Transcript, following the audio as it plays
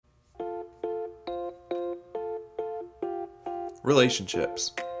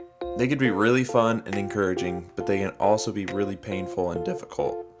Relationships. They could be really fun and encouraging, but they can also be really painful and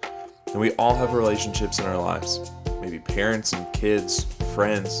difficult. And we all have relationships in our lives. Maybe parents and kids,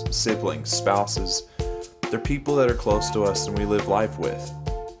 friends, siblings, spouses. They're people that are close to us and we live life with.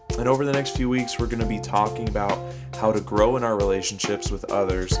 And over the next few weeks, we're going to be talking about how to grow in our relationships with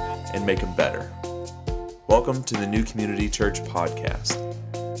others and make them better. Welcome to the New Community Church podcast.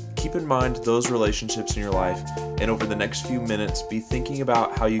 Keep in mind those relationships in your life, and over the next few minutes, be thinking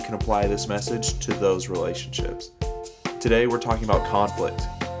about how you can apply this message to those relationships. Today, we're talking about conflict.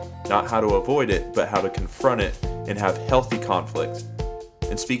 Not how to avoid it, but how to confront it and have healthy conflict.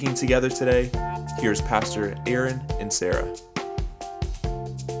 And speaking together today, here's Pastor Aaron and Sarah.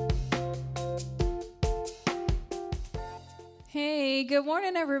 Hey, good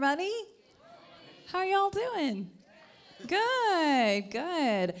morning, everybody. How y'all doing?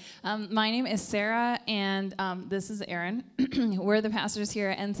 Good. My name is Sarah, and this is Aaron. We're the pastors here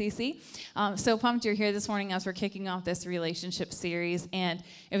at NCC. So pumped you're here this morning as we're kicking off this relationship series. And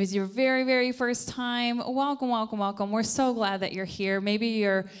if it's your very, very first time, welcome. We're so glad that you're here. Maybe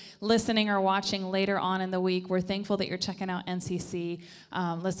you're listening or watching later on in the week. We're thankful that you're checking out NCC.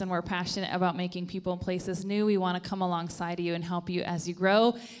 Listen, we're passionate about making people and places new. We want to come alongside you and help you as you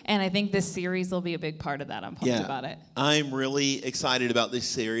grow. And I think this series will be a big part of that. I'm pumped about it. I'm really excited about this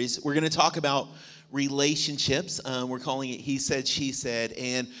series. We're going to talk about relationships. We're calling it He Said, She Said.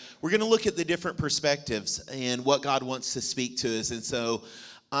 And we're going to look at the different perspectives and what God wants to speak to us. And so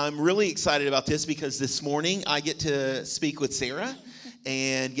I'm really excited about this because this morning I get to speak with Sarah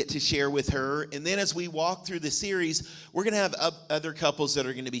and get to share with her. And then as we walk through the series, we're going to have other couples that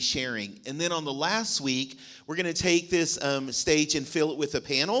are going to be sharing. And then on the last week, we're going to take this stage and fill it with a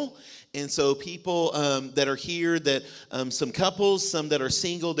panel. And so people that are here, that some couples, some that are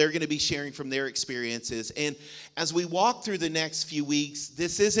single, they're going to be sharing from their experiences. And as we walk through the next few weeks,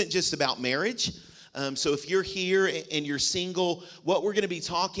 this isn't just about marriage. So if you're here and you're single, what we're going to be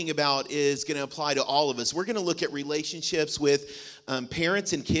talking about is going to apply to all of us. We're going to look at relationships with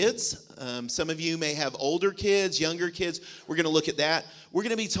parents and kids. Some of you may have older kids, younger kids. We're going to look at that. We're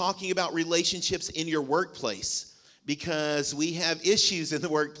going to be talking about relationships in your workplace, because we have issues in the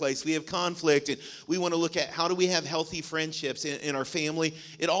workplace. We have conflict, and we want to look at how do we have healthy friendships in our family.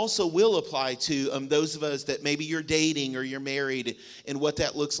 It also will apply to those of us that maybe you're dating or you're married, and what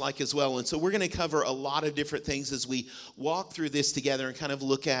that looks like as well. And so we're going to cover a lot of different things as we walk through this together and kind of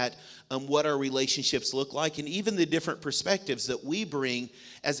look at what our relationships look like, and even the different perspectives that we bring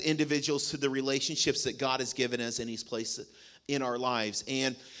as individuals to the relationships that God has given us and He's placed in our lives.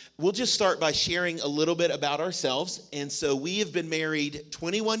 And we'll just start by sharing a little bit about ourselves. And so we have been married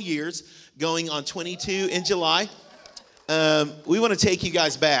 21 years, going on 22 in July. We want to take you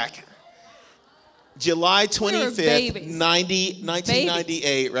guys back. July 25th,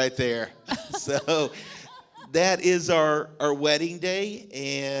 1998, right there. So that is our wedding day.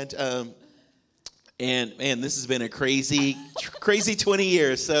 And man, this has been a crazy 20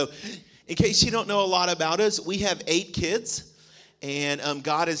 years. So in case you don't know a lot about us, we have 8 kids. And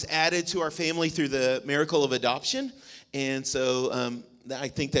God has added to our family through the miracle of adoption. And so I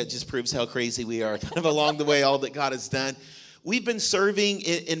think that just proves how crazy we are, kind of along the way, all that God has done. We've been serving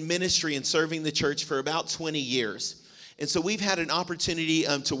in ministry and serving the church for about 20 years. And so we've had an opportunity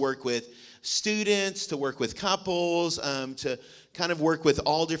to work with students, to work with couples, to kind of work with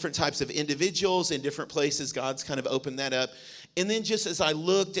all different types of individuals in different places. God's kind of opened that up. And then just as I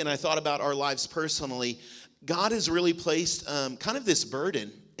looked and I thought about our lives personally, God has really placed kind of this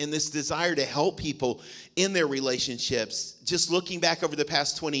burden and this desire to help people in their relationships. Just looking back over the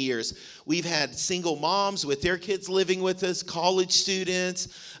past 20 years, we've had single moms with their kids living with us, college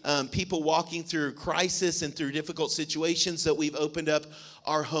students, people walking through crisis and through difficult situations that we've opened up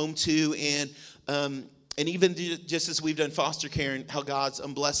our home to, and even just as we've done foster care and how God's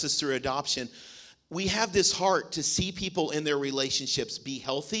blessed us through adoption. We have this heart to see people in their relationships be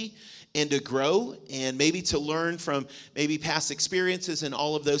healthy and to grow, and maybe to learn from maybe past experiences and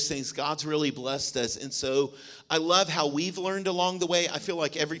all of those things. God's really blessed us. And so I love how we've learned along the way. I feel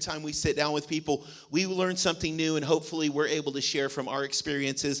like every time we sit down with people, we learn something new, and hopefully we're able to share from our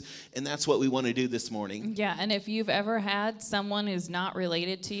experiences. And that's what we want to do this morning. Yeah, and if you've ever had someone who's not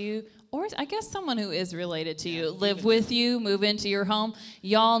related to you, or I guess someone who is related to you, live with you, move into your home,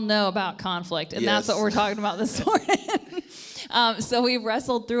 y'all know about conflict. And That's what we're talking about this morning. So we've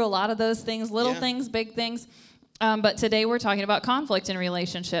wrestled through a lot of those things, little things, big things. But today we're talking about conflict in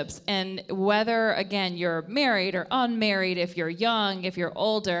relationships. And whether, again, you're married or unmarried, if you're young, if you're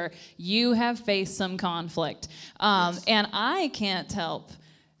older, you have faced some conflict. And I can't help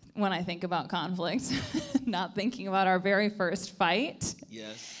when I think about conflict, not thinking about our very first fight.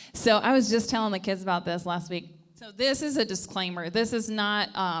 Yes. So I was just telling the kids about this last week. So this is a disclaimer. This is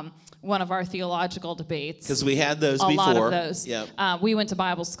not one of our theological debates. Because we had those before. A lot of those. Yep. We went to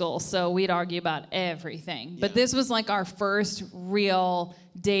Bible school, so we'd argue about everything. But this was like our first real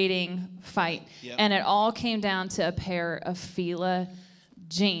dating fight. Yep. And it all came down to a pair of Fila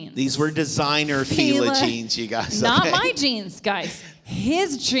jeans. These were designer Fila jeans, you guys. Not okay? my jeans, guys.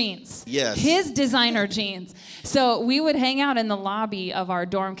 His jeans. Yes. His designer jeans. So we would hang out in the lobby of our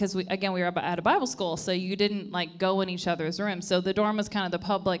dorm because we were at a Bible school, so you didn't like go in each other's rooms. So the dorm was kind of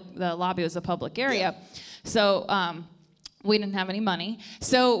the lobby was a public area. Yeah. So we didn't have any money.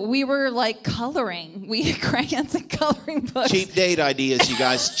 So we were like coloring. We had crayons and coloring books. Cheap date ideas, you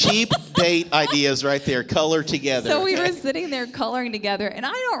guys. Cheap date ideas right there. Color together. So we were sitting there coloring together, and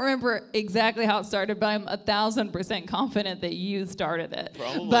I don't remember exactly how it started, but I'm 1,000% confident that you started it.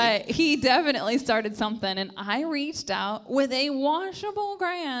 Probably. But he definitely started something, and I reached out with a washable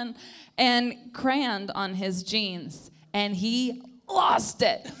crayon and crayoned on his jeans, and he lost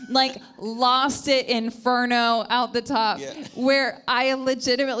it inferno out the top, where I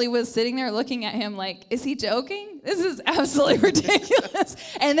legitimately was sitting there looking at him like, is he joking? This is absolutely ridiculous.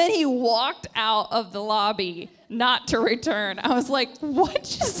 And then he walked out of the lobby not to return. I was like, what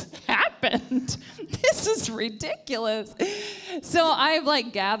just happened? This is ridiculous. So I've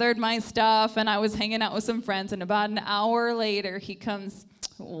like gathered my stuff and I was hanging out with some friends, and about an hour later he comes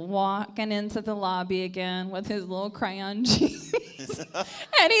walking into the lobby again with his little crayon jeans.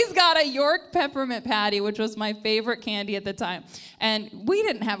 And he's got a York peppermint patty, which was my favorite candy at the time. And we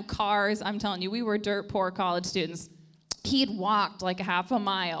didn't have cars. I'm telling you, we were dirt poor college students. He'd walked like half a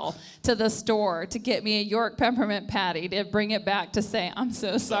mile to the store to get me a York peppermint patty to bring it back to say, I'm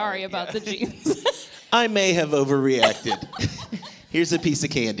so sorry about the jeans. I may have overreacted. Here's a piece of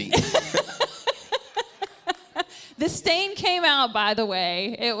candy. The stain came out, by the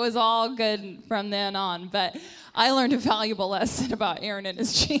way. It was all good from then on. But I learned a valuable lesson about Aaron and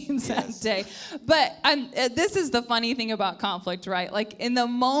his jeans that day. But this is the funny thing about conflict, right? Like in the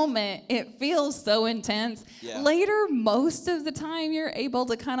moment, it feels so intense. Yeah. Later, most of the time, you're able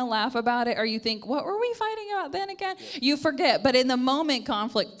to kind of laugh about it, or you think, what were we fighting about then again? Yeah. You forget. But in the moment,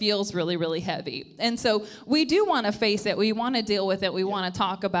 conflict feels really, really heavy. And so we do want to face it. We want to deal with it. We want to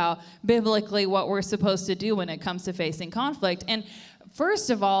talk about biblically what we're supposed to do when it comes to facing conflict. And first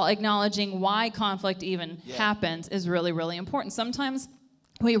of all, acknowledging why conflict even happens is really, really important. Sometimes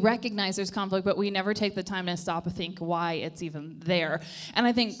we recognize there's conflict, but we never take the time to stop and think why it's even there. And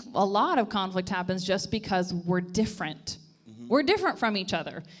I think a lot of conflict happens just because we're different. We're different from each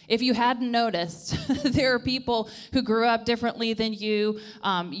other. If you hadn't noticed, there are people who grew up differently than you.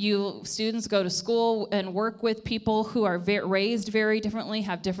 You students go to school and work with people who are raised very differently,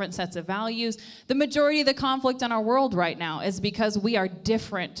 have different sets of values. The majority of the conflict in our world right now is because we are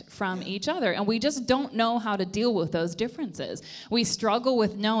different from each other, and we just don't know how to deal with those differences. We struggle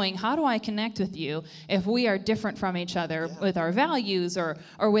with knowing, how do I connect with you if we are different from each other with our values or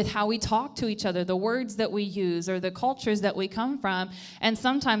with how we talk to each other, the words that we use, or the cultures that we come from. And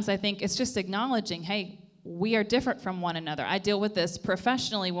sometimes I think it's just acknowledging, hey, we are different from one another. I deal with this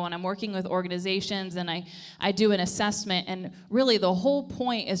professionally when I'm working with organizations and I do an assessment, and really the whole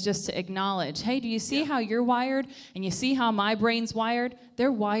point is just to acknowledge, hey, do you see how you're wired and you see how my brain's wired?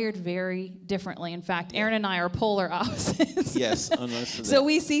 They're wired very differently. In fact, Aaron and I are polar opposites. Yes, unless of that. So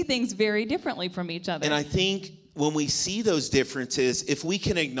we see things very differently from each other. And I think when we see those differences, if we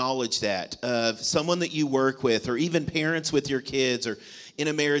can acknowledge that of someone that you work with, or even parents with your kids, or in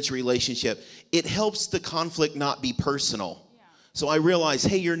a marriage relationship, it helps the conflict not be personal. Yeah. So I realize,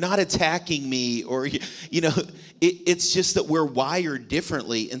 hey, you're not attacking me, or, it's just that we're wired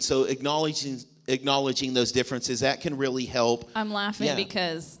differently. And so acknowledging those differences, that can really help. I'm laughing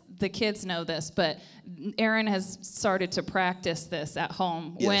because the kids know this, but Aaron has started to practice this at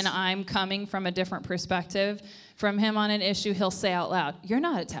home. Yes. When I'm coming from a different perspective from him on an issue, he'll say out loud, "You're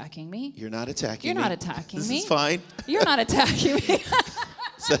not attacking me. You're not attacking me. You're not attacking me. This is fine. You're not attacking me."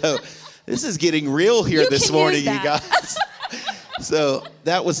 So this is getting real here this morning, you guys. So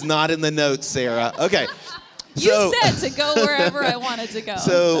that was not in the notes, Sarah. Okay. You said to go wherever I wanted to go.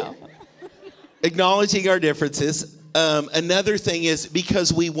 So acknowledging our differences. Another thing is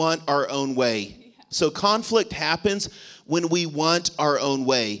because we want our own way. So conflict happens when we want our own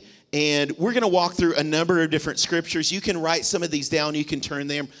way. And we're going to walk through a number of different scriptures. You can write some of these down. You can turn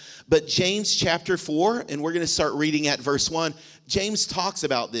them. But James chapter 4, and we're going to start reading at verse 1. James talks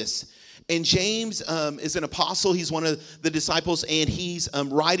about this. And James is an apostle. He's one of the disciples, and he's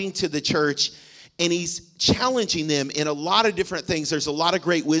writing to the church. and he's challenging them in a lot of different things. There's a lot of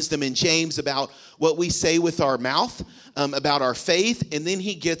great wisdom in James about what we say with our mouth, about our faith, and then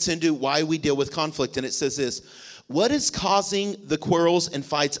he gets into why we deal with conflict. And it says this: what is causing the quarrels and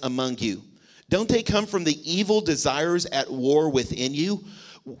fights among you? Don't they come from the evil desires at war within you?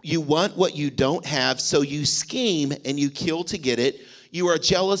 You want what you don't have, so you scheme and you kill to get it. You are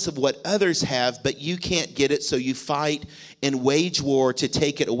jealous of what others have, but you can't get it, so you fight and wage war to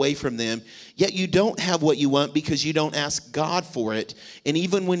take it away from them. Yet you don't have what you want because you don't ask God for it. And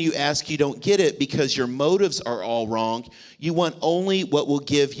even when you ask, you don't get it because your motives are all wrong. You want only what will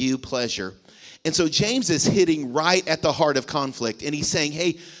give you pleasure. And so James is hitting right at the heart of conflict. And he's saying,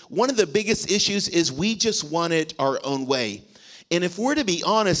 hey, one of the biggest issues is we just want it our own way. And if we're to be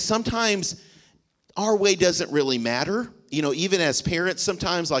honest, sometimes our way doesn't really matter. You know, even as parents,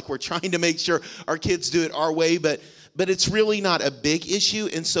 sometimes like we're trying to make sure our kids do it our way, but it's really not a big issue.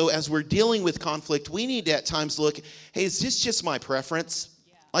 And so as we're dealing with conflict, we need to at times look, hey, is this just my preference?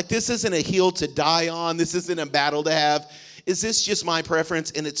 Yeah. Like this isn't a hill to die on. This isn't a battle to have. Is this just my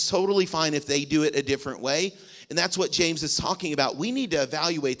preference? And it's totally fine if they do it a different way. And that's what James is talking about. We need to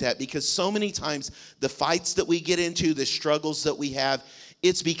evaluate that because so many times the fights that we get into, the struggles that we have,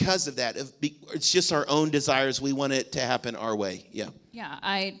 it's because of that. It's just our own desires. We want it to happen our way. Yeah. Yeah,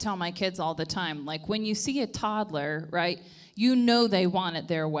 I tell my kids all the time, like when you see a toddler, right, you know they want it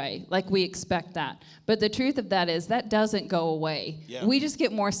their way. Like we expect that. But the truth of that is that doesn't go away. Yeah. We just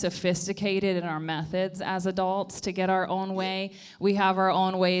get more sophisticated in our methods as adults to get our own way. We have our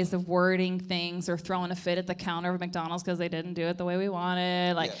own ways of wording things or throwing a fit at the counter of McDonald's because they didn't do it the way we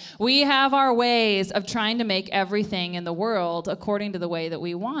wanted. Like we have our ways of trying to make everything in the world according to the way that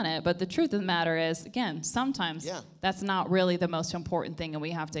we want it. But the truth of the matter is, again, sometimes that's not really the most important thing, and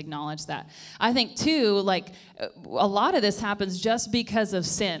we have to acknowledge that. I think, too, like a lot of this happens just because of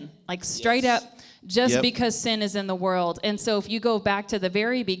sin, like straight up. Just because sin is in the world. And so if you go back to the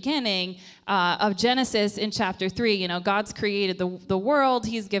very beginning of Genesis in chapter 3, you know, God's created the world.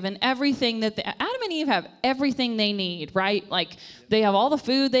 He's given everything that Adam and Eve have everything they need, right? Like they have all the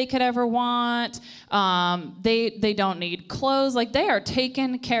food they could ever want. They don't need clothes. Like they are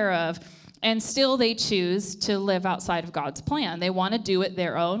taken care of. And still they choose to live outside of God's plan. They want to do it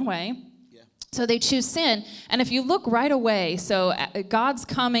their own way. So they choose sin. And if you look right away, so God's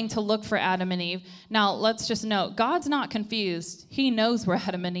coming to look for Adam and Eve. Now, let's just note, God's not confused. He knows where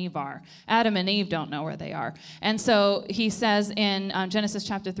Adam and Eve are. Adam and Eve don't know where they are. And so he says in Genesis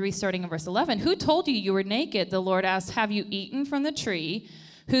chapter 3, starting in verse 11, "Who told you you were naked?" The Lord asked, "Have you eaten from the tree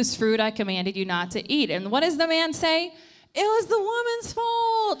whose fruit I commanded you not to eat?" And what does the man say? It was the woman's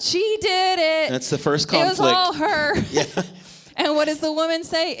fault. She did it. That's the first conflict. It was all her. Yeah. And what does the woman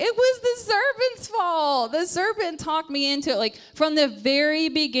say? It was the serpent's fault. The serpent talked me into it. Like from the very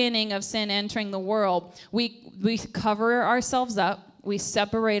beginning of sin entering the world, we cover ourselves up. We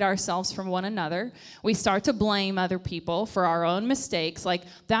separate ourselves from one another. We start to blame other people for our own mistakes. Like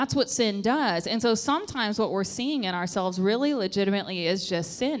that's what sin does. And so sometimes what we're seeing in ourselves really legitimately is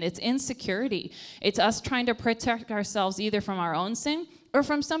just sin. It's insecurity. It's us trying to protect ourselves either from our own sin or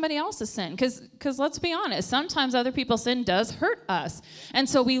from somebody else's sin. Because let's be honest, sometimes other people's sin does hurt us. And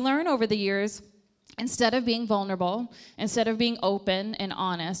so we learn over the years, instead of being vulnerable, instead of being open and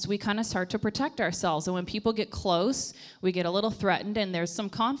honest, we kind of start to protect ourselves. And when people get close, we get a little threatened and there's some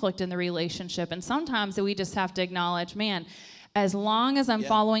conflict in the relationship. And sometimes we just have to acknowledge, man, as long as I'm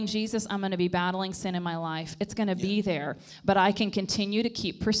following Jesus, I'm going to be battling sin in my life. It's going to be there. But I can continue to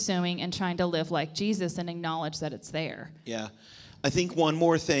keep pursuing and trying to live like Jesus and acknowledge that it's there. Yeah. I think one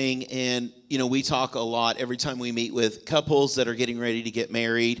more thing, and you know, we talk a lot every time we meet with couples that are getting ready to get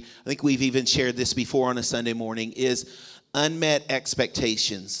married. I think we've even shared this before on a Sunday morning, is unmet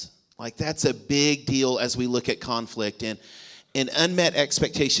expectations. Like that's a big deal as we look at conflict and unmet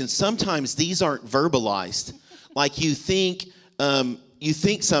expectations. Sometimes these aren't verbalized. Like you think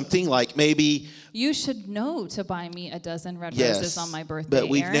something like maybe you should know to buy me a dozen red roses on my birthday, but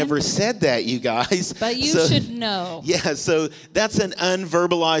we've never said that, you guys. But you should know. Yeah, so that's an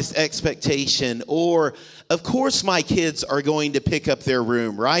unverbalized expectation. Or, of course, my kids are going to pick up their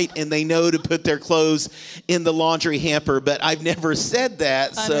room, right? And they know to put their clothes in the laundry hamper, but I've never said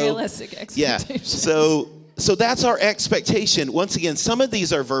that. Unrealistic expectations. Yeah, so that's our expectation. Once again, some of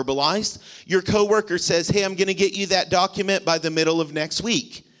these are verbalized. Your coworker says, hey, I'm going to get you that document by the middle of next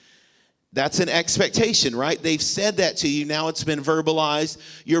week. That's an expectation, right? They've said that to you. Now it's been verbalized.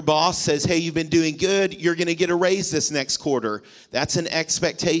 Your boss says, hey, you've been doing good. You're going to get a raise this next quarter. That's an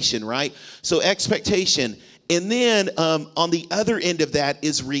expectation, right? So expectation. And then on the other end of that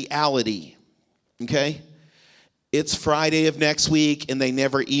is reality, okay? it's Friday of next week and they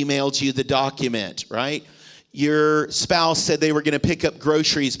never emailed you the document, right? Your spouse said they were going to pick up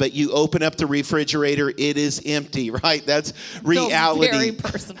groceries, but you open up the refrigerator, it is empty, right? That's reality. Very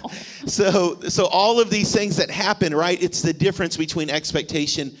personal. So all of these things that happen, right? It's the difference between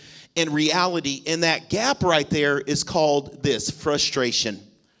expectation and reality. And that gap right there is called this, frustration.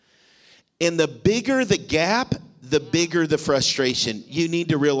 And the bigger the gap, the bigger the frustration. You need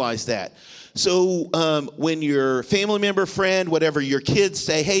to realize that. So when your family member, friend, whatever, your kids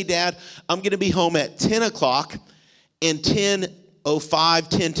say, hey, Dad, I'm going to be home at 10 o'clock, and 10:05,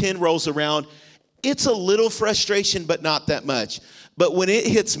 10:10 rolls around, it's a little frustration, but not that much. But when it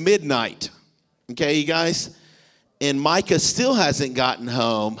hits midnight, okay, you guys, and Micah still hasn't gotten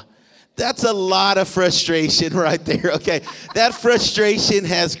home, that's a lot of frustration right there, okay? That frustration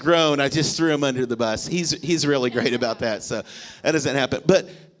has grown. I just threw him under the bus. He's really great about that, so that doesn't happen. But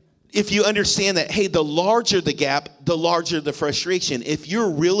if you understand that, hey, the larger the gap, the larger the frustration. If you're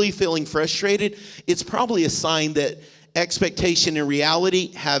really feeling frustrated, it's probably a sign that expectation and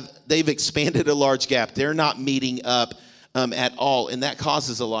reality they've expanded a large gap. They're not meeting up at all, and that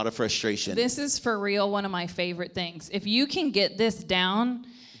causes a lot of frustration. This is for real one of my favorite things. If you can get this down,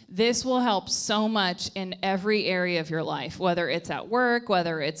 this will help so much in every area of your life, whether it's at work,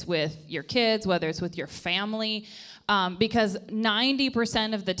 whether it's with your kids, whether it's with your family. Because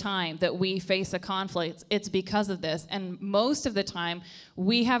 90% of the time that we face a conflict, it's because of this. And most of the time,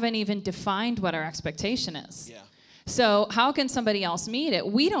 we haven't even defined what our expectation is. Yeah. So how can somebody else meet it?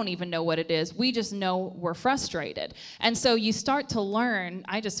 We don't even know what it is. We just know we're frustrated. And so you start to learn.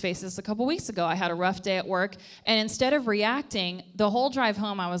 I just faced this a couple weeks ago. I had a rough day at work. And instead of reacting, the whole drive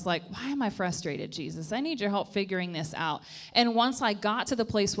home, I was like, why am I frustrated, Jesus? I need your help figuring this out. And once I got to the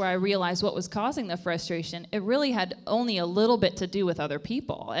place where I realized what was causing the frustration, it really had only a little bit to do with other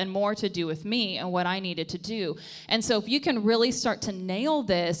people and more to do with me and what I needed to do. And so if you can really start to nail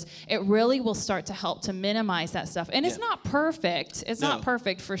this, it really will start to help to minimize that stuff. And it's not perfect. It's not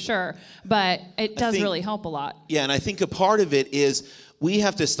perfect for sure, but it does really help a lot. Yeah, and I think a part of it is we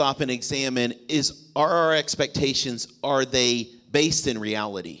have to stop and examine, are our expectations, are they based in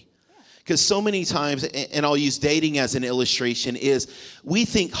reality? Because so many times, and I'll use dating as an illustration, is we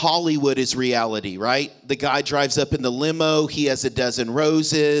think Hollywood is reality, right? The guy drives up in the limo, he has a dozen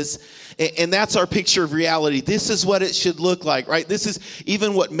roses, and that's our picture of reality. This is what it should look like, right? This is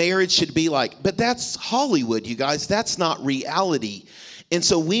even what marriage should be like. But that's Hollywood, you guys. That's not reality. And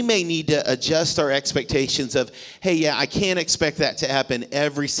so we may need to adjust our expectations of, hey, yeah, I can't expect that to happen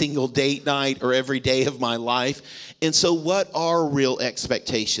every single date night or every day of my life. And so what are real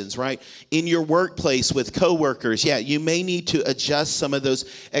expectations, right? In your workplace with coworkers, yeah, you may need to adjust some of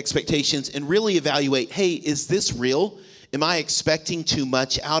those expectations and really evaluate, hey, is this real? Am I expecting too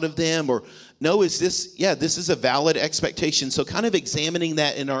much out of them? Or no, this is a valid expectation. So kind of examining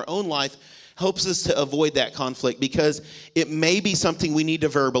that in our own life helps us to avoid that conflict, because it may be something we need to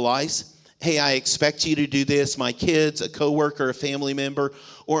verbalize. Hey, I expect you to do this, my kids, a coworker, a family member,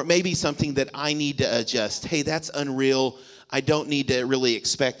 or it may be something that I need to adjust. Hey, that's unreal. I don't need to really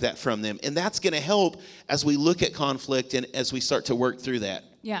expect that from them. And that's going to help as we look at conflict and as we start to work through that.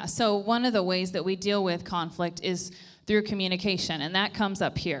 Yeah, so one of the ways that we deal with conflict is through communication, and that comes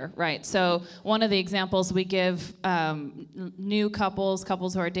up here, right? So one of the examples we give new couples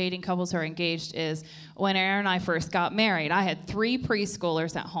who are dating, couples who are engaged, is when Aaron and I first got married. I had 3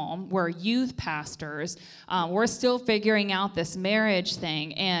 preschoolers at home. We're youth pastors. We're still figuring out this marriage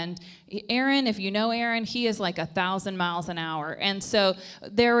thing, and Aaron, if you know Aaron, he is like 1,000 miles an hour. And so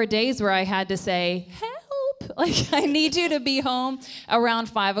there were days where I had to say, help, like I need you to be home around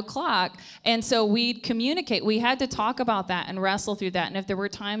 5 o'clock. And so we'd communicate. We had to talk about that and wrestle through that. And if there were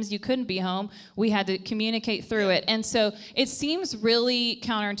times you couldn't be home, we had to communicate through it. And so it seems really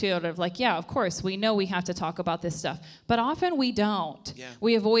counterintuitive. Like, yeah, of course, we know we have to talk about this stuff. But often we don't. Yeah.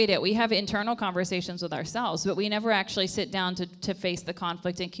 We avoid it. We have internal conversations with ourselves, but we never actually sit down to face the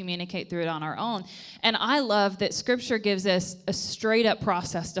conflict and communicate through it on our own. And I love that Scripture gives us a straight up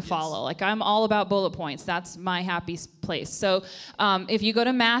process to follow. Like, I'm all about bullet points. That's my happy place. So if you go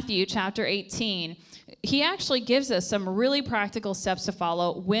to Matthew chapter 18, he actually gives us some really practical steps to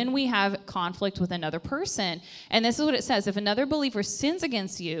follow when we have conflict with another person. And this is what it says. If another believer sins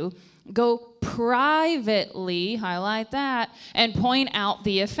against you, go privately, highlight that, and point out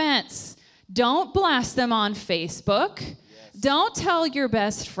the offense. Don't blast them on Facebook. Yes. Don't tell your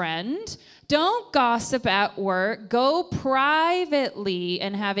best friend. Don't gossip at work. Go privately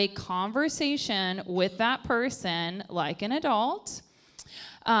and have a conversation with that person like an adult.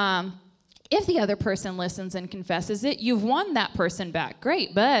 If the other person listens and confesses it, you've won that person back.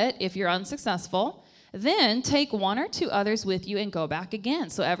 Great. But if you're unsuccessful Then take 1 or 2 others with you and go back again.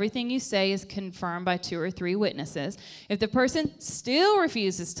 So everything you say is confirmed by 2 or 3 witnesses. If the person still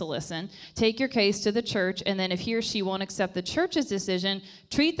refuses to listen, take your case to the church, and then if he or she won't accept the church's decision,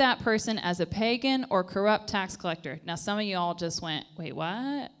 treat that person as a pagan or corrupt tax collector. Now, some of you all just went, wait,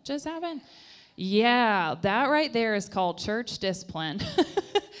 what just happened? Yeah, that right there is called church discipline.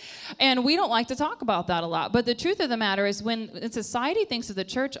 And we don't like to talk about that a lot. But the truth of the matter is when society thinks of the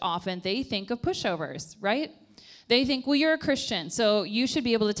church often, they think of pushovers, right? They think, well, you're a Christian, so you should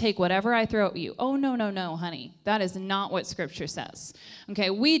be able to take whatever I throw at you. Oh, no, honey. That is not what Scripture says. Okay,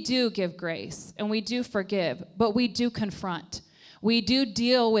 we do give grace, and we do forgive, but we do confront. We do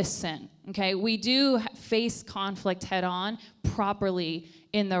deal with sin, okay? We do face conflict head on properly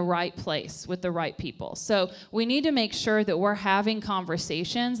in the right place with the right people. So we need to make sure that we're having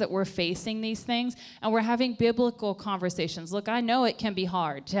conversations, that we're facing these things, and we're having biblical conversations. Look, I know it can be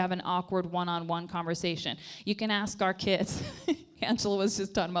hard to have an awkward one-on-one conversation. You can ask our kids. Angela was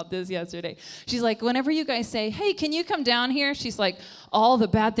just talking about this yesterday. She's like, whenever you guys say, hey, can you come down here? She's like, all the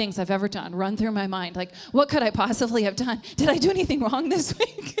bad things I've ever done run through my mind. Like, what could I possibly have done? Did I do anything wrong this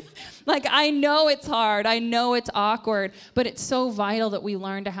week? Like, I know it's hard. I know it's awkward, but it's so vital that we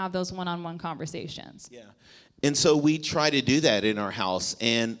learn to have those one-on-one conversations. Yeah. And so we try to do that in our house.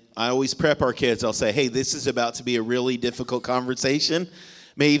 And I always prep our kids. I'll say, hey, this is about to be a really difficult conversation.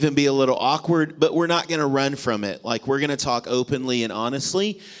 May even be a little awkward, but we're not going to run from it. Like, we're going to talk openly and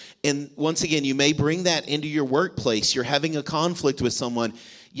honestly. And once again, you may bring that into your workplace. You're having a conflict with someone.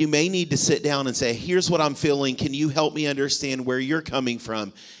 You may need to sit down and say, here's what I'm feeling. Can you help me understand where you're coming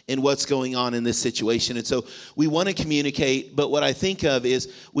from and what's going on in this situation? And so we want to communicate, but what I think of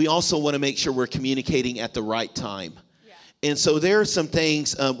is we also want to make sure we're communicating at the right time. And so there are some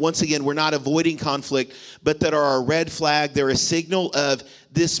things, once again, we're not avoiding conflict, but that are a red flag. They're a signal of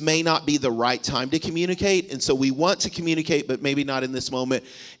this may not be the right time to communicate. And so we want to communicate, but maybe not in this moment.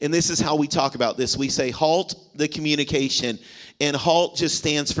 And this is how we talk about this. We say halt the communication. And halt just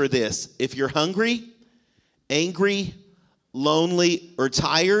stands for this. If you're hungry, angry, lonely, or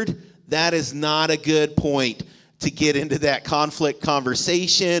tired, that is not a good point to get into that conflict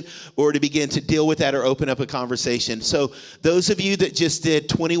conversation or to begin to deal with that or open up a conversation. So those of you that just did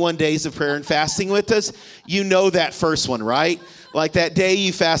 21 days of prayer and fasting with us, you know that first one, right? Like that day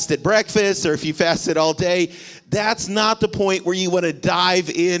you fasted breakfast, or if you fasted all day, that's not the point where you want to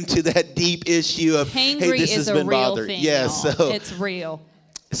dive into that deep issue of, hey, this has been bothering. Thing, yes, y'all. so it's real.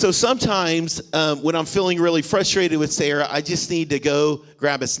 So sometimes when I'm feeling really frustrated with Sarah, I just need to go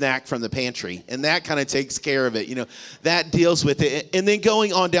grab a snack from the pantry. And that kind of takes care of it. You know, that deals with it. And then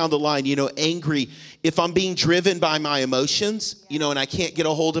going on down the line, you know, angry. If I'm being driven by my emotions, you know, and I can't get a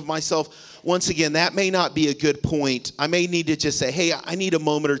hold of myself, once again, that may not be a good point. I may need to just say, hey, I need a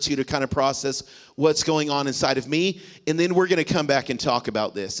moment or two to kind of process what's going on inside of me. And then we're going to come back and talk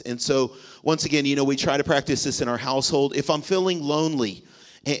about this. And so once again, you know, we try to practice this in our household. If I'm feeling lonely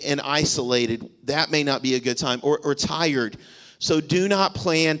and isolated, that may not be a good time, or tired. So do not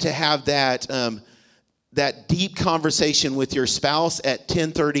plan to have that that deep conversation with your spouse at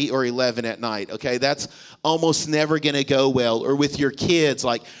 10:30 or 11 at night, okay? That's almost never going to go well. Or with your kids,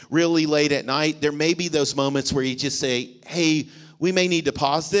 like really late at night, there may be those moments where you just say, hey, we may need to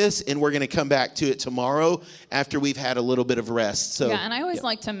pause this, and we're going to come back to it tomorrow after we've had a little bit of rest. So, yeah, and I always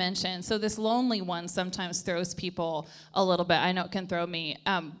like to mention, so this lonely one sometimes throws people a little bit. I know it can throw me.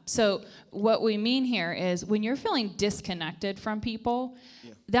 So what we mean here is when you're feeling disconnected from people,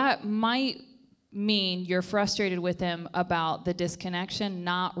 that might mean you're frustrated with them about the disconnection,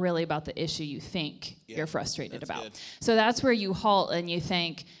 not really about the issue you think you're frustrated about. Good. So that's where you halt and you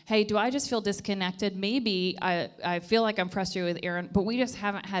think, hey, do I just feel disconnected? Maybe I feel like I'm frustrated with Aaron, but we just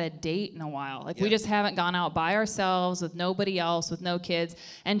haven't had a date in a while. Like we just haven't gone out by ourselves with nobody else, with no kids,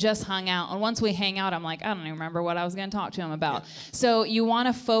 and just hung out. And once we hang out, I'm like, I don't even remember what I was going to talk to him about. So you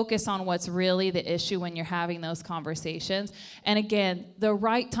want to focus on what's really the issue when you're having those conversations. And again, the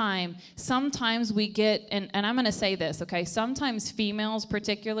right time, sometimes we get, and I'm going to say this, okay, sometimes females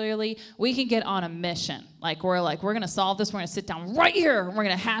particularly, we can get on a mission. Like we're going to solve this. We're going to sit down right here. And we're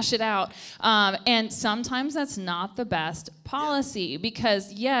going to hash it out. And sometimes that's not the best policy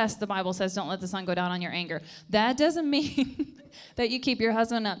because, yes, the Bible says don't let the sun go down on your anger. That doesn't mean that you keep your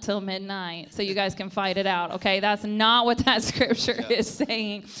husband up till midnight so you guys can fight it out, okay? That's not what that scripture is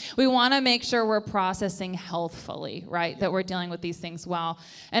saying. We want to make sure we're processing healthfully, right? That we're dealing with these things well.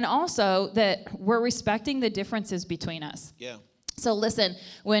 And also that we're respecting the differences between us. Yeah. So listen,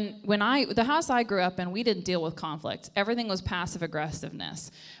 the house I grew up in, we didn't deal with conflict. Everything was passive aggressiveness.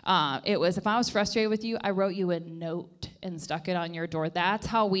 It was, if I was frustrated with you, I wrote you a note and stuck it on your door. That's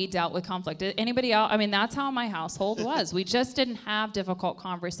how we dealt with conflict. Anybody else? I mean, that's how my household was. We just didn't have difficult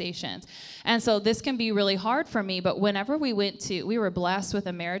conversations. And so this can be really hard for me, but whenever we were blessed with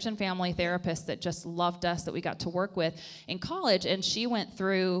a marriage and family therapist that just loved us, that we got to work with in college, and she went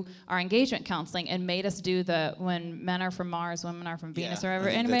through our engagement counseling and made us do when men are from Mars, women are from Venus, or whatever.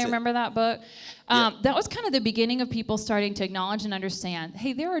 Anybody remember that book? That was kind of the beginning of people starting to acknowledge and understand,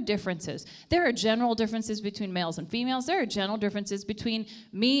 hey, there are differences. There are general differences between males and females. There are general differences between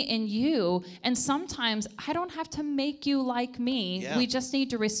me and you. And sometimes I don't have to make you like me. Yeah. We just need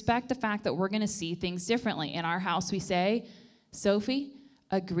to respect the fact that we're going to see things differently. In our house, we say, Sophie,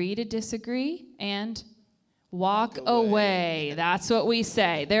 agree to disagree and walk away. That's what we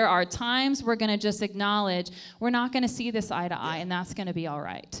say. There are times we're going to just acknowledge we're not going to see this eye to eye, and that's going to be all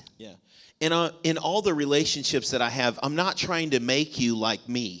right. Yeah. And in all the relationships that I have, I'm not trying to make you like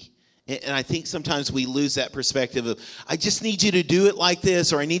me. And I think sometimes we lose that perspective of, I just need you to do it like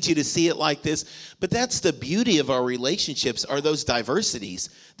this, or I need you to see it like this. But that's the beauty of our relationships, are those diversities,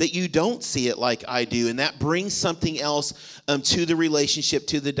 that you don't see it like I do. And that brings something else to the relationship,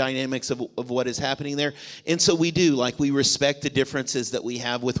 to the dynamics of what is happening there. And so we do, like, we respect the differences that we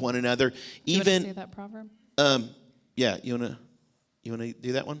have with one another. Do you want to say that proverb? Yeah, you want to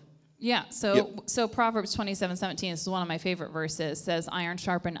do that one? Yeah, so Proverbs 27:17, this is one of my favorite verses, says, iron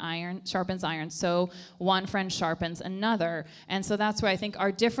sharpens iron, so one friend sharpens another. And so that's where I think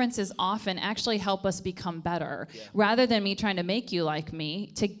our differences often actually help us become better. Yeah. Rather than me trying to make you like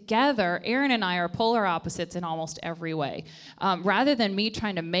me, together, Aaron and I are polar opposites in almost every way. Rather than me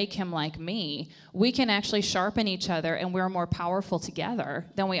trying to make him like me, we can actually sharpen each other, and we're more powerful together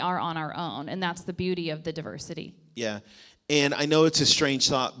than we are on our own. And that's the beauty of the diversity. Yeah. And I know it's a strange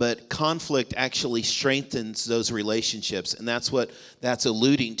thought, but conflict actually strengthens those relationships. And that's what that's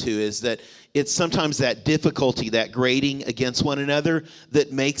alluding to, is that it's sometimes that difficulty, that grating against one another,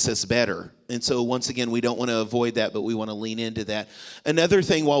 that makes us better. And so once again, we don't want to avoid that, but we want to lean into that. Another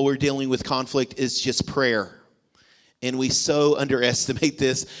thing while we're dealing with conflict is just prayer. And we so underestimate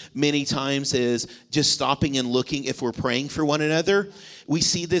this many times, is just stopping and looking if we're praying for one another. We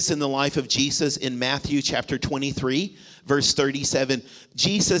see this in the life of Jesus in Matthew chapter 23, verse 37.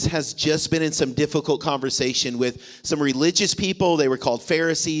 Jesus has just been in some difficult conversation with some religious people. They were called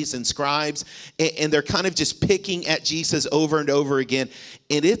Pharisees and scribes, and they're kind of just picking at Jesus over and over again.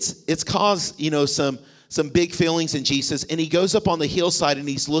 And it's caused, some big feelings in Jesus. And he goes up on the hillside and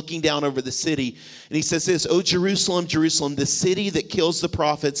he's looking down over the city. And he says this, "O Jerusalem, Jerusalem, the city that kills the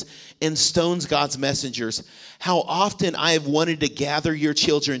prophets and stones God's messengers. How often I have wanted to gather your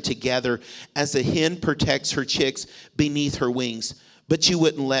children together as a hen protects her chicks beneath her wings. But you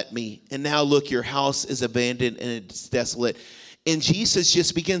wouldn't let me. And now look, your house is abandoned and it's desolate." And Jesus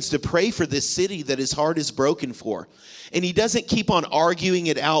just begins to pray for this city that his heart is broken for. And he doesn't keep on arguing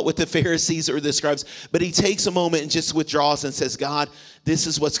it out with the Pharisees or the scribes, but he takes a moment and just withdraws and says, God, this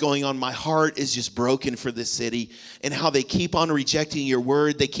is what's going on. My heart is just broken for this city, and how they keep on rejecting your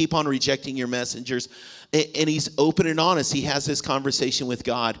word. They keep on rejecting your messengers. And he's open and honest. He has this conversation with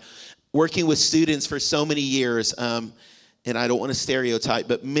God, working with students for so many years. And I don't want to stereotype,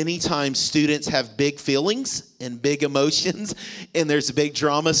 but many times students have big feelings and big emotions, and there's a big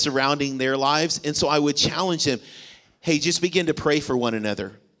drama surrounding their lives. And so I would challenge them, hey, just begin to pray for one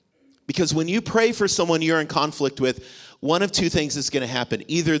another. Because when you pray for someone you're in conflict with, one of two things is going to happen.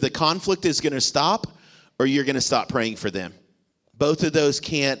 Either the conflict is going to stop, or you're going to stop praying for them. Both of those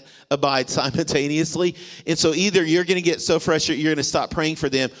can't abide simultaneously. And so either you're going to get so frustrated you're going to stop praying for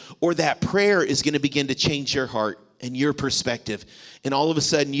them, or that prayer is going to begin to change your heart and your perspective. And all of a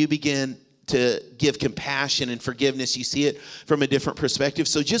sudden you begin to give compassion and forgiveness. You see it from a different perspective.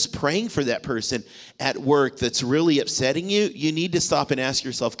 So just praying for that person at work that's really upsetting you, you need to stop and ask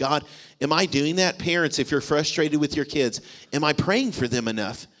yourself, God, am I doing that? Parents, if you're frustrated with your kids, am I praying for them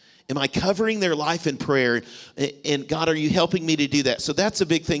enough? Am I covering their life in prayer? And God, are you helping me to do that? So that's a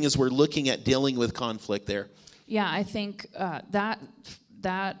big thing as we're looking at dealing with conflict there. Yeah, I think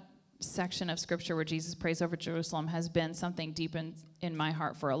that section of scripture where Jesus prays over Jerusalem has been something deep in my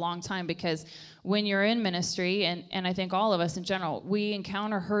heart for a long time, because when you're in ministry, and I think all of us in general, we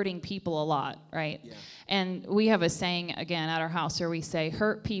encounter hurting people a lot, right? Yeah. And we have a saying, again, at our house where we say,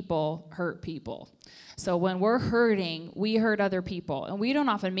 hurt people hurt people. So when we're hurting, we hurt other people. And we don't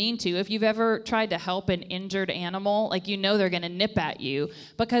often mean to. If you've ever tried to help an injured animal, like, you know they're going to nip at you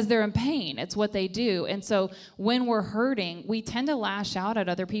because they're in pain. It's what they do. And so when we're hurting, we tend to lash out at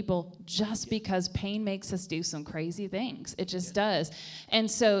other people just because pain makes us do some crazy things. It just does.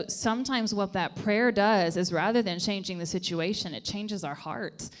 And so sometimes what that prayer does is, rather than changing the situation, it changes our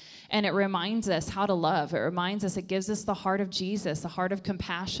hearts. And it reminds us how to love. It reminds us, it gives us the heart of Jesus, the heart of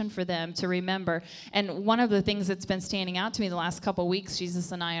compassion for them to remember. And one of the things that's been standing out to me the last couple weeks,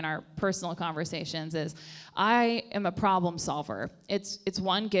 Jesus and I, in our personal conversations, is I am a problem solver. It's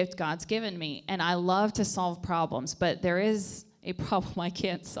one gift God's given me, and I love to solve problems, but there is a problem I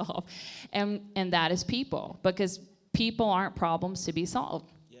can't solve, and that is people, because people aren't problems to be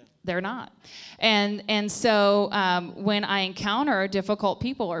solved. They're not. And so when I encounter difficult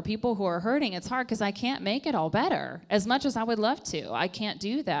people or people who are hurting, it's hard because I can't make it all better as much as I would love to. I can't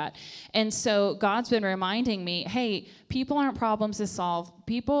do that. And so God's been reminding me, hey, people aren't problems to solve.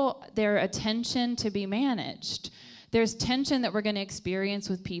 People, they're a tension to be managed. There's tension that we're going to experience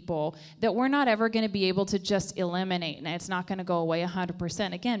with people that we're not ever going to be able to just eliminate, and it's not going to go away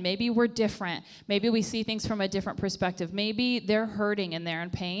 100%. Again, maybe we're different. Maybe we see things from a different perspective. Maybe they're hurting and they're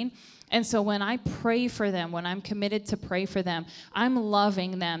in pain. And so when I pray for them, when I'm committed to pray for them, I'm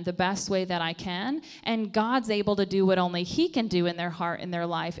loving them the best way that I can, and God's able to do what only He can do in their heart and their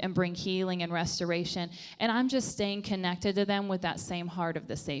life and bring healing and restoration. And I'm just staying connected to them with that same heart of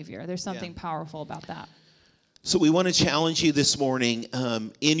the Savior. There's something powerful about that. So we want to challenge you this morning,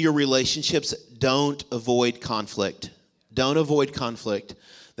 in your relationships, don't avoid conflict. Don't avoid conflict.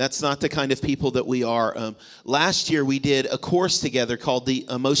 That's not the kind of people that we are. Last year, we did a course together called the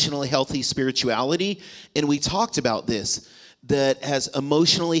Emotionally Healthy Spirituality, and we talked about this, that as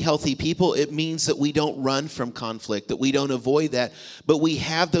emotionally healthy people, it means that we don't run from conflict, that we don't avoid that, but we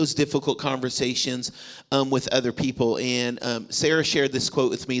have those difficult conversations with other people. And Sarah shared this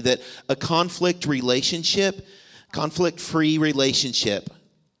quote with me, that a conflict-free relationship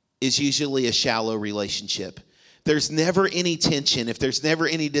is usually a shallow relationship. There's never any tension. If there's never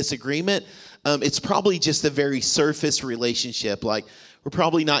any disagreement, it's probably just a very surface relationship. Like, we're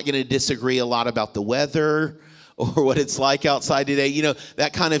probably not going to disagree a lot about the weather or what it's like outside today,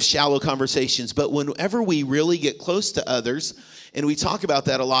 that kind of shallow conversations. But whenever we really get close to others, and we talk about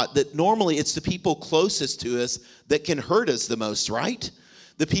that a lot, that normally it's the people closest to us that can hurt us the most, right?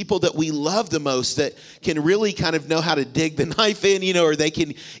 The people that we love the most, that can really kind of know how to dig the knife in, or they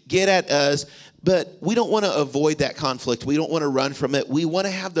can get at us. But we don't want to avoid that conflict. We don't want to run from it. We want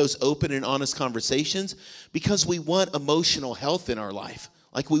to have those open and honest conversations because we want emotional health in our life.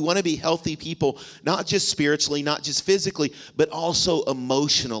 Like, we want to be healthy people, not just spiritually, not just physically, but also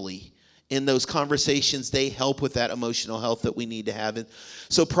emotionally. In those conversations, they help with that emotional health that we need to have. And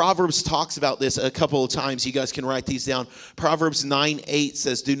so Proverbs talks about this a couple of times. You guys can write these down. Proverbs 9:8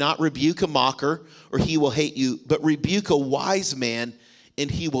 says, "Do not rebuke a mocker, or he will hate you, but rebuke a wise man,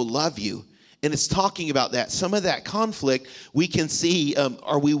 and he will love you." And it's talking about that. Some of that conflict we can see,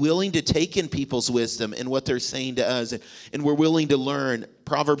 are we willing to take in people's wisdom and what they're saying to us? And we're willing to learn.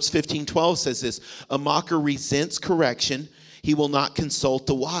 Proverbs 15:12 says this, "A mocker resents correction. He will not consult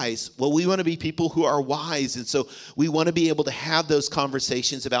the wise." Well, we want to be people who are wise. And so we want to be able to have those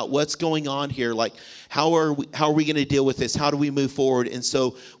conversations about what's going on here. Like, how are we going to deal with this? How do we move forward? And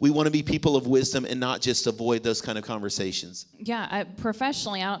so we want to be people of wisdom and not just avoid those kind of conversations. Yeah,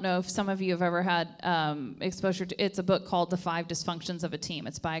 professionally, I don't know if some of you have ever had exposure to, it's a book called The 5 Dysfunctions of a Team.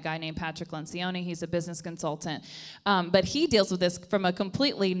 It's by a guy named Patrick Lencioni. He's a business consultant. But he deals with this from a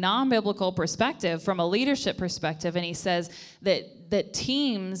completely non-biblical perspective, from a leadership perspective. And he says that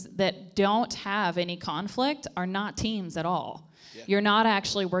teams that don't have any conflict are not teams at all. Yeah. You're not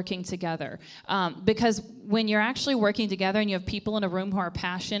actually working together. Because when you're actually working together and you have people in a room who are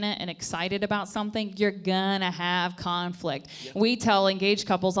passionate and excited about something, you're gonna have conflict. Yeah. We tell engaged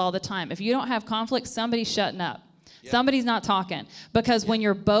couples all the time, if you don't have conflict, somebody's shutting up. Yeah. Somebody's not talking. Because when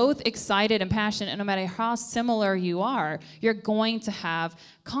you're both excited and passionate, no matter how similar you are, you're going to have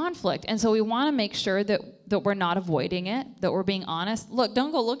conflict. And so we want to make sure that we're not avoiding it, that we're being honest. Look,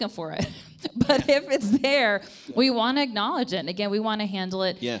 don't go looking for it. But if it's there, we want to acknowledge it. And again, we want to handle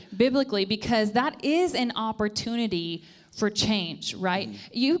it biblically, because that is an opportunity for change, right? Mm-hmm.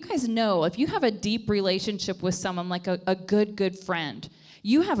 You guys know, if you have a deep relationship with someone, like a good friend,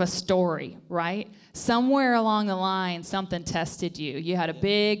 You have a story, right? Somewhere along the line, something tested you. You had a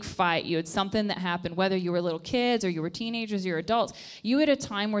big fight. You had something that happened, whether you were little kids or you were teenagers, you were adults. You had a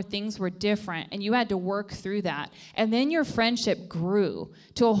time where things were different, and you had to work through that. And then your friendship grew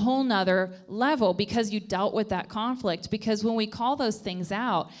to a whole nother level because you dealt with that conflict. Because when we call those things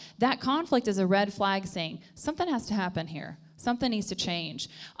out, that conflict is a red flag saying, something has to happen here. Something needs to change.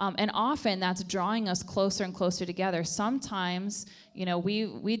 And often that's drawing us closer and closer together. Sometimes,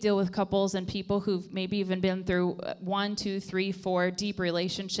 we deal with couples and people who've maybe even been through 1, 2, 3, 4 deep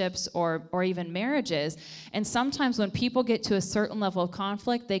relationships or even marriages. And sometimes when people get to a certain level of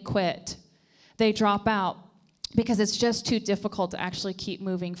conflict, they quit. They drop out, because it's just too difficult to actually keep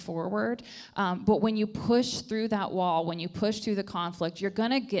moving forward. But when you push through that wall, when you push through the conflict, you're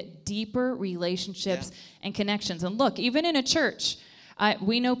going to get deeper relationships and connections. And look, even in a church,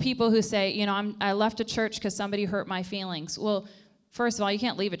 we know people who say, I left a church because somebody hurt my feelings. Well, first of all, you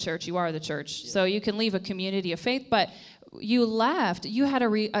can't leave a church. You are the church. So you can leave a community of faith, but you left, you had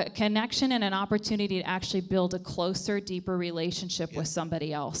a connection and an opportunity to actually build a closer, deeper relationship with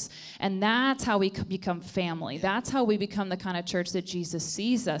somebody else. And that's how we become family. That's how we become the kind of church that Jesus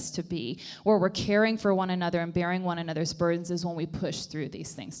sees us to be, where we're caring for one another and bearing one another's burdens, is when we push through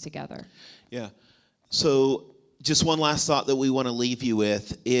these things together. Yeah. So just one last thought that we want to leave you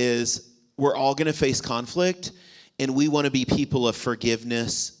with is we're all going to face conflict, and we want to be people of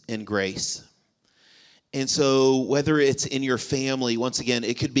forgiveness and grace. And so whether it's in your family, once again,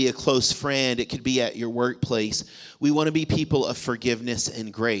 it could be a close friend, it could be at your workplace, we want to be people of forgiveness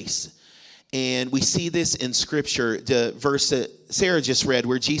and grace. And we see this in Scripture, the verse that Sarah just read,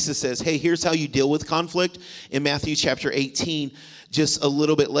 where Jesus says, hey, here's how you deal with conflict. In Matthew chapter 18, just a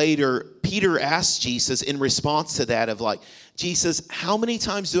little bit later, Peter asked Jesus in response to that of Jesus, how many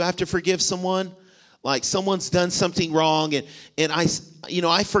times do I have to forgive someone? Like someone's done something wrong, and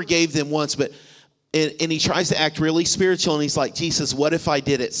I forgave them once, but... And he tries to act really spiritual, and he's like, Jesus, what if I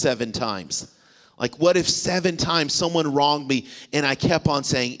did it 7 times? Like, what if 7 times someone wronged me, and I kept on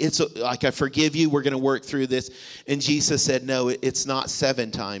saying, it's like, I forgive you, we're going to work through this. And Jesus said, no, it's not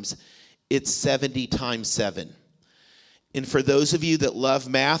 7 times. It's 70 times 7. And for those of you that love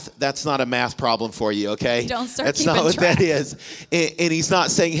math, that's not a math problem for you, okay? Don't start That's keeping not what track. that is. And he's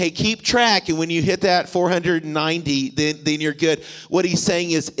not saying, hey, keep track, and when you hit that 490, then you're good. What he's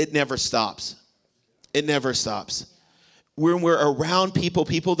saying is it never stops. It never stops. When we're around people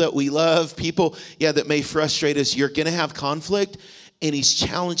that we love, people, that may frustrate us, you're going to have conflict, and he's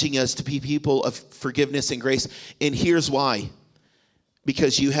challenging us to be people of forgiveness and grace. And here's why.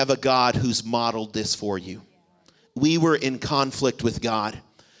 Because you have a God who's modeled this for you. We were in conflict with God.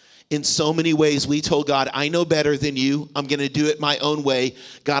 In so many ways, we told God, I know better than you. I'm going to do it my own way.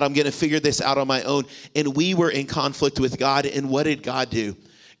 God, I'm going to figure this out on my own. And we were in conflict with God, and what did God do?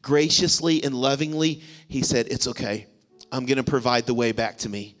 Graciously and lovingly, he said, it's okay. I'm going to provide the way back to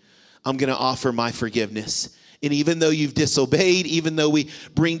me. I'm going to offer my forgiveness. And even though you've disobeyed, even though we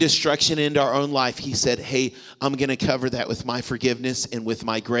bring destruction into our own life, he said, hey, I'm going to cover that with my forgiveness and with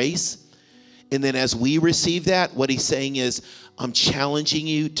my grace. And then as we receive that, what he's saying is, I'm challenging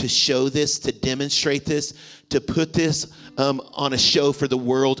you to show this, to demonstrate this, to put this on a show for the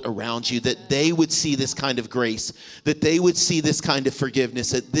world around you, that they would see this kind of grace, that they would see this kind of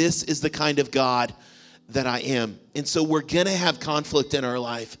forgiveness, that this is the kind of God that I am. And so we're going to have conflict in our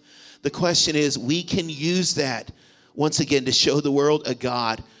life. The question is, we can use that, once again, to show the world a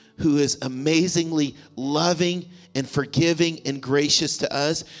God who is amazingly loving and forgiving and gracious to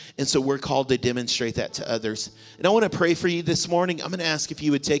us. And so we're called to demonstrate that to others. And I want to pray for you this morning. I'm going to ask if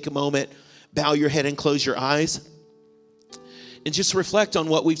you would take a moment, bow your head and close your eyes, and just reflect on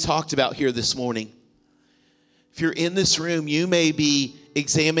what we've talked about here this morning. If you're in this room, you may be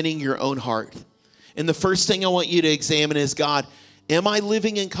examining your own heart. And the first thing I want you to examine is, God, am I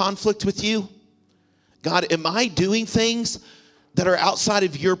living in conflict with you? God, am I doing things that are outside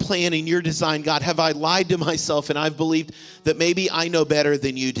of your plan and your design? God, have I lied to myself and I've believed that maybe I know better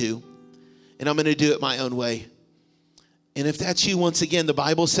than you do, and I'm going to do it my own way? And if that's you, once again, the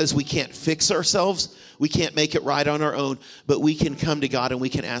Bible says we can't fix ourselves. We can't make it right on our own, but we can come to God and we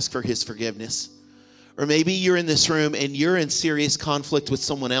can ask for his forgiveness. Or maybe you're in this room and you're in serious conflict with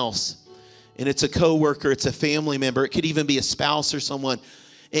someone else, and it's a coworker, it's a family member, it could even be a spouse or someone,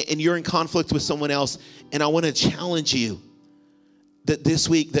 and you're in conflict with someone else. And I want to challenge you that this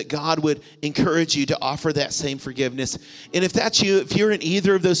week that God would encourage you to offer that same forgiveness. And if that's you, if you're in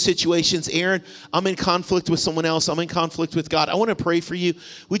either of those situations, Aaron, I'm in conflict with someone else, I'm in conflict with God, I want to pray for you.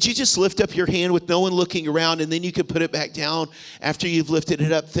 Would you just lift up your hand with no one looking around, and then you can put it back down after you've lifted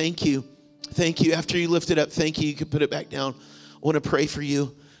it up? Thank you. Thank you. After you lift it up, thank you. You can put it back down. want to pray for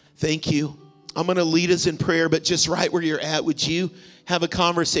you. Thank you. I'm going to lead us in prayer, but just right where you're at, would you have a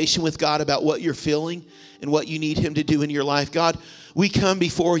conversation with God about what you're feeling and what you need him to do in your life? God, we come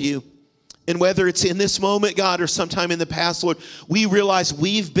before you. And whether it's in this moment, God, or sometime in the past, Lord, we realize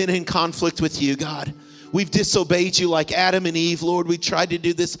we've been in conflict with you, God. We've disobeyed you like Adam and Eve, Lord. We tried to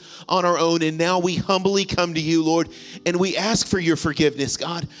do this on our own, and now we humbly come to you, Lord, and we ask for your forgiveness,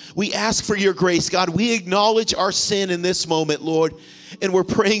 God. We ask for your grace, God. We acknowledge our sin in this moment, Lord, and we're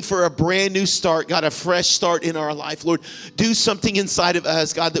praying for a brand new start, God, a fresh start in our life, Lord. Do something inside of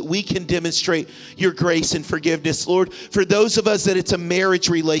us, God, that we can demonstrate your grace and forgiveness, Lord. For those of us that it's a marriage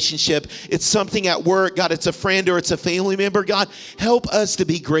relationship, it's something at work, God, it's a friend or it's a family member, God, help us to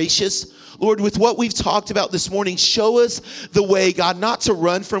be gracious. Lord, with what we've talked about this morning, show us the way, God, not to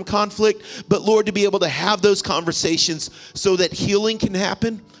run from conflict, but Lord, to be able to have those conversations so that healing can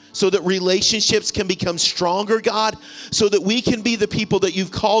happen, so that relationships can become stronger, God, so that we can be the people that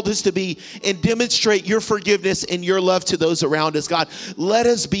you've called us to be and demonstrate your forgiveness and your love to those around us, God. Let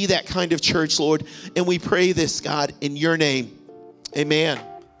us be that kind of church, Lord, and we pray this, God, in your name. Amen.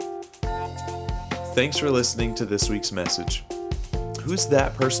 Thanks for listening to this week's message. Who's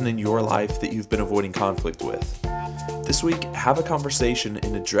that person in your life that you've been avoiding conflict with? This week, have a conversation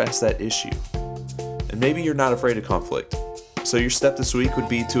and address that issue. And maybe you're not afraid of conflict, so your step this week would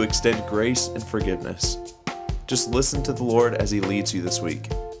be to extend grace and forgiveness. Just listen to the Lord as he leads you this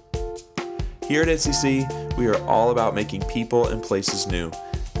week. Here at NCC, we are all about making people and places new,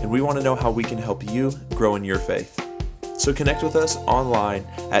 and we want to know how we can help you grow in your faith. So connect with us online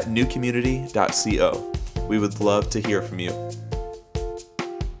at newcommunity.co. We would love to hear from you.